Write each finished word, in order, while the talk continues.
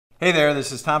Hey there,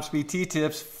 this is Tom's PT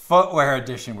Tips Footwear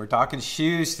Edition. We're talking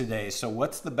shoes today. So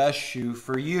what's the best shoe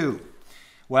for you?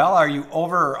 Well, are you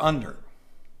over or under?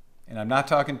 And I'm not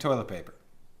talking toilet paper.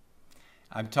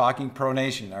 I'm talking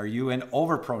pronation. Are you an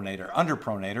overpronated or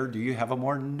underpronated? Do you have a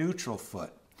more neutral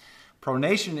foot?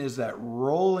 Pronation is that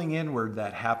rolling inward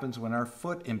that happens when our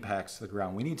foot impacts the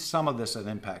ground. We need some of this at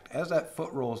impact. As that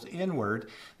foot rolls inward,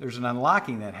 there's an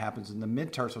unlocking that happens in the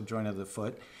mid-tarsal joint of the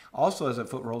foot. Also, as that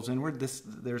foot rolls inward,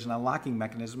 there's an unlocking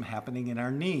mechanism happening in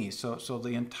our knee. So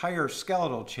the entire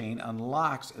skeletal chain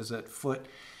unlocks as that foot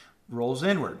rolls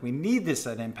inward. We need this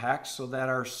at impact so that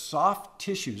our soft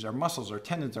tissues, our muscles, our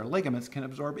tendons, our ligaments can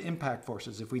absorb impact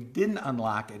forces. If we didn't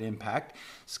unlock at impact,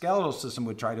 skeletal system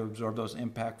would try to absorb those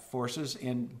impact forces,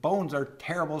 and bones are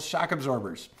terrible shock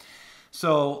absorbers.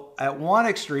 So at one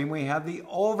extreme, we have the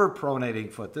overpronating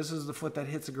foot. This is the foot that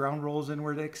hits the ground, rolls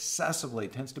inward excessively.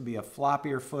 It tends to be a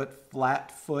floppier foot,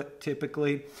 flat foot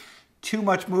typically. Too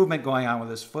much movement going on with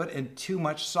this foot and too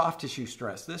much soft tissue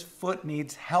stress. This foot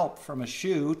needs help from a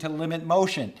shoe to limit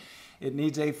motion. It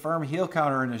needs a firm heel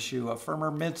counter in a shoe, a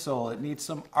firmer midsole. It needs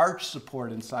some arch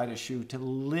support inside a shoe to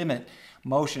limit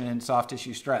motion and soft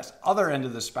tissue stress. Other end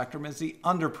of the spectrum is the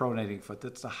underpronating foot.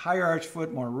 That's the higher arch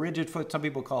foot, more rigid foot. Some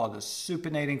people call it a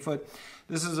supinating foot.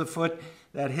 This is a foot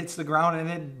that hits the ground and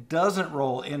it doesn't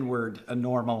roll inward a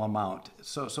normal amount.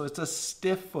 So it's a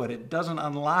stiff foot. It doesn't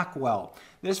unlock well.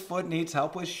 This foot needs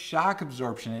help with shock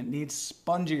absorption. It needs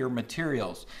spongier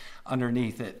materials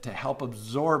underneath it to help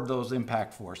absorb those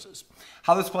impact forces.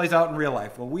 How this plays out in real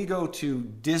life? Well, we go to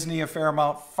Disney a fair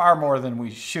amount, far more than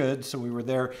we should. So we were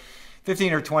there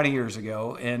 15 or 20 years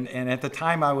ago, and at the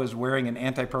time I was wearing an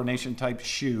anti-pronation type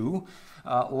shoe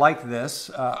like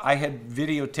this. I had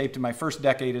videotaped in my first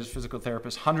decade as a physical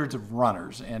therapist hundreds of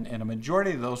runners, and a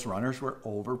majority of those runners were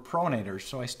overpronators.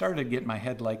 So I started to get in my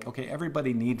head like, okay,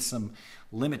 everybody needs some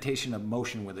limitation of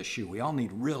motion with a shoe. We all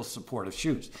need real supportive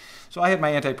shoes. So I had my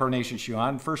anti-pronation shoe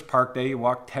on. First park day, you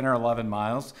walk 10 or 11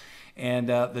 miles. And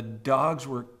the dogs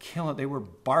were killing, they were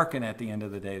barking at the end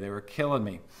of the day. They were killing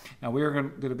me. Now we were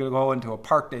going to go into a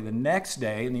park day the next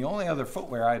day, and the only other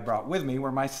footwear I had brought with me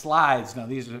were my slides. Now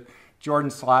these are Jordan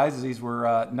slides. These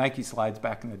were Nike slides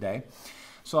back in the day.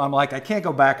 So I'm like, I can't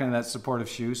go back into that supportive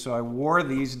shoe. So I wore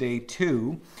these day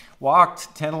two,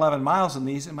 walked 10, 11 miles in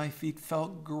these, and my feet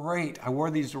felt great. I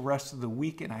wore these the rest of the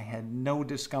week, and I had no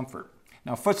discomfort.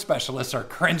 Now, foot specialists are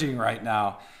cringing right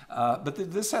now, but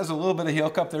this has a little bit of heel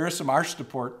cup. There is some arch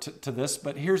support to this,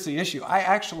 but here's the issue. I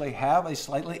actually have a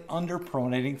slightly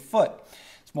underpronating foot.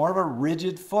 It's more of a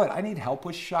rigid foot. I need help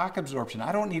with shock absorption.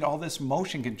 I don't need all this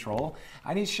motion control.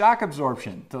 I need shock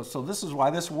absorption. So this is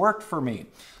why this worked for me.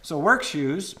 So work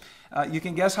shoes, you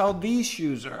can guess how these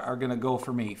shoes are going to go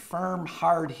for me. Firm,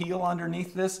 hard heel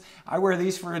underneath this. I wear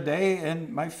these for a day,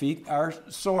 and my feet are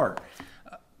sore.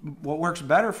 What works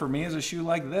better for me is a shoe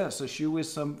like this, a shoe with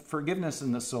some forgiveness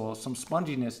in the sole, some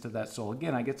sponginess to that sole.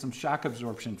 Again, I get some shock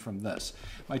absorption from this.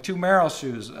 My two Merrell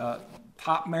shoes,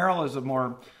 top Merrell is a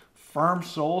more firm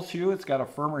sole shoe. It's got a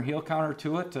firmer heel counter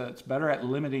to it. It's better at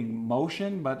limiting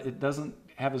motion, but it doesn't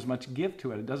have as much give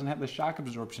to it. It doesn't have the shock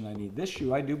absorption I need. This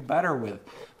shoe I do better with.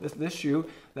 This shoe,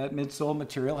 that midsole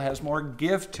material has more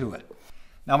give to it.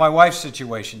 Now my wife's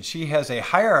situation, she has a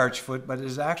higher arch foot, but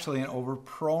is actually an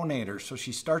overpronator. So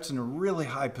she starts in a really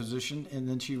high position and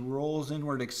then she rolls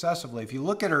inward excessively. If you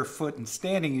look at her foot in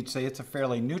standing, you'd say it's a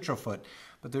fairly neutral foot,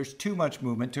 but there's too much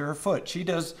movement to her foot. She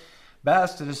does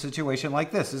best in a situation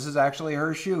like this. This is actually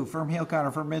her shoe, firm heel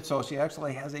counter for midsole. She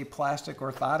actually has a plastic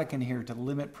orthotic in here to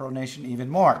limit pronation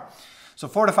even more. So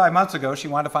 4 to 5 months ago, she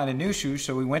wanted to find a new shoe,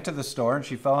 so we went to the store and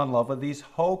she fell in love with these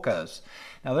Hokas.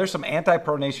 Now there's some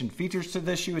anti-pronation features to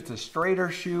this shoe. It's a straighter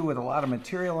shoe with a lot of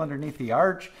material underneath the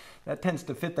arch. That tends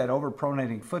to fit that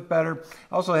overpronating foot better.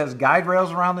 Also has guide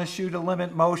rails around this shoe to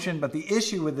limit motion, but the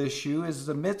issue with this shoe is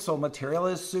the midsole material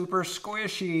is super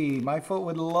squishy. My foot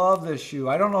would love this shoe.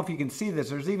 I don't know if you can see this.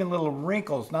 There's even little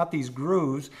wrinkles, not these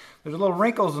grooves. There's little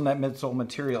wrinkles in that midsole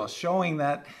material, showing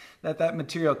that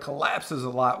material collapses a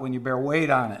lot when you bear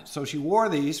weight on it. So she wore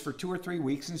these for 2 or 3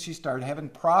 weeks and she started having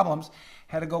problems.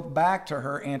 Had to go back to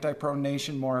her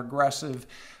anti-pronation, more aggressive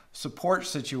support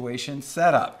situation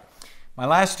setup. My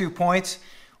last 2 points.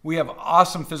 We have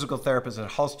awesome physical therapists at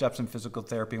Hulst Jepsen Physical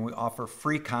Therapy, and we offer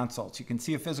free consults. You can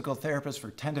see a physical therapist for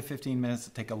 10 to 15 minutes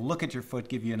to take a look at your foot,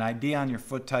 give you an idea on your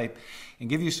foot type, and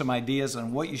give you some ideas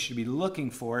on what you should be looking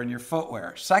for in your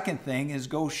footwear. Second thing is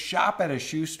go shop at a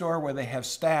shoe store where they have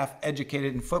staff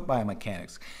educated in foot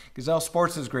biomechanics. Gazelle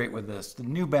Sports is great with this. The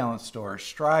New Balance store,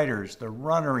 Strider's, the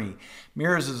Runnery.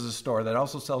 Mirrors is a store that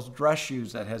also sells dress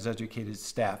shoes that has educated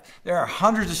staff. There are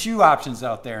hundreds of shoe options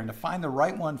out there, and to find the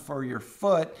right one for your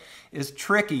foot, foot is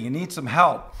tricky. You need some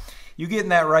help. You get in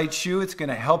that right shoe, it's going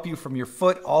to help you from your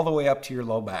foot all the way up to your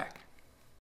low back.